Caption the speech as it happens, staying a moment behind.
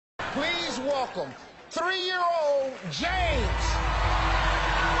welcome 3-year-old James.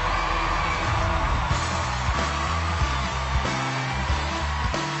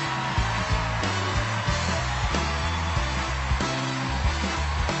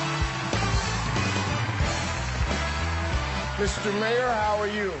 Mr. Mayor, how are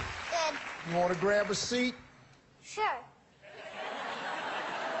you? Good. You want to grab a seat? Sure.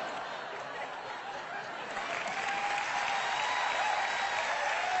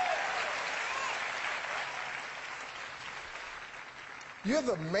 You're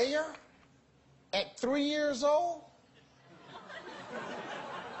the mayor at 3 years old?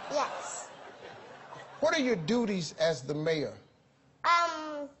 Yes. What are your duties as the mayor?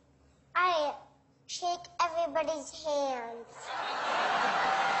 I shake everybody's hands.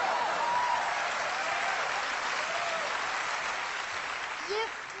 Your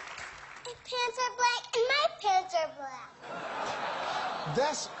pants are black and my pants are black.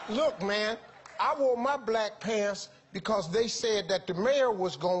 Look, man, I wore my black pants because they said that the mayor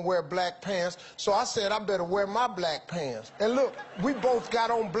was gonna wear black pants, so I said I better wear my black pants. And look, we both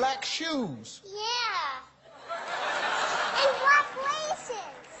got on black shoes. Yeah. And black laces.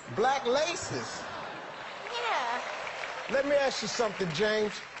 Black laces. Yeah. Let me ask you something,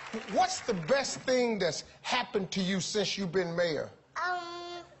 James. What's the best thing that's happened to you since you've been mayor?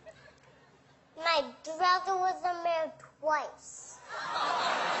 My brother was the mayor twice.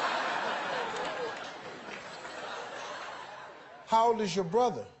 How old is your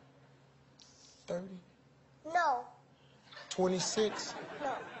brother? 30? No. 26?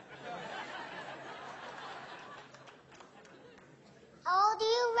 No. How old are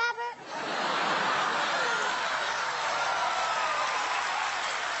you, Robert?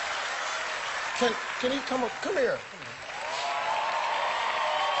 Can he come up? Come here.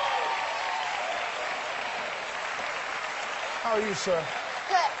 How are you, sir?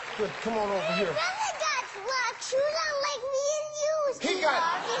 Good. Good. Come on over here. My brother got black shoes on like me and you, Steve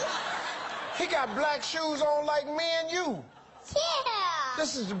Harvey. He got black shoes on like me and you. Yeah.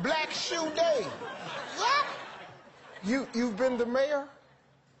 This is Black Shoe Day. Yep. You've been the mayor?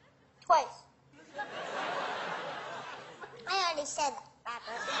 Twice. I already said that,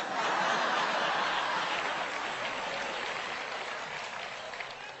 Robert.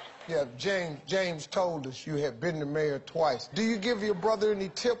 Yeah, James told us you had been the mayor twice. Do you give your brother any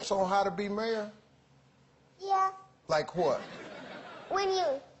tips on how to be mayor? Yeah. Like what? When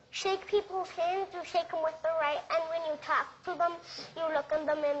you shake people's hands, you shake them with the right, and when you talk to them, you look at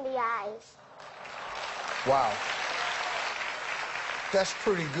them in the eyes. Wow. That's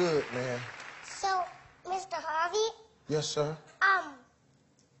pretty good, man. So, Mr. Harvey? Yes, sir? I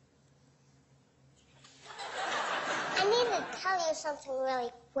need to tell you something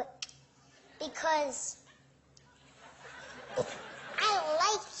really quick. Because I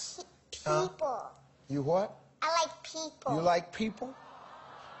like people. You what? I like people. You like people?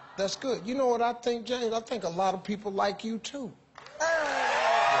 That's good. You know what I think, James? I think a lot of people like you, too.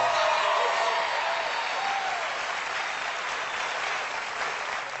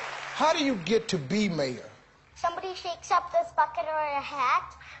 How do you get to be mayor? Somebody shakes up this bucket or a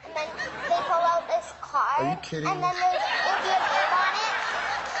hat, and then they pull out this card. Are you kidding and me? then there'll be a name on it,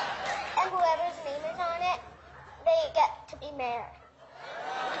 and whoever's name is on it, they get to be mayor.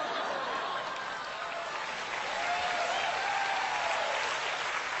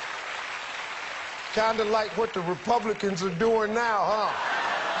 Kind of like what the Republicans are doing now, huh?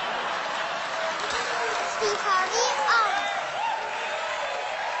 Steve Harvey,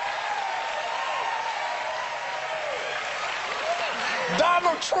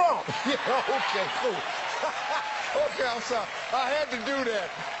 Donald Trump! Yeah, okay, cool. Okay, I'm sorry. I had to do that.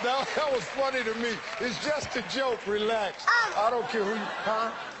 That was funny to me. It's just a joke. Relax. I don't care who you...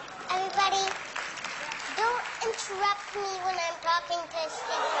 Huh? everybody, don't interrupt me when I'm talking to Steve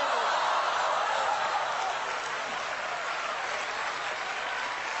Harvey.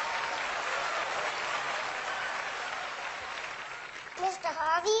 Mr.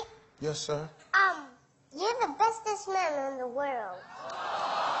 Harvey? Yes, sir? You're the bestest man in the world.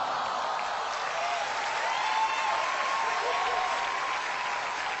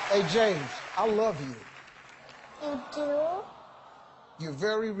 Hey, James, I love you. You do? You're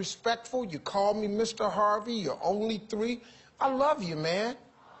very respectful. You call me Mr. Harvey. You're only 3. I love you, man.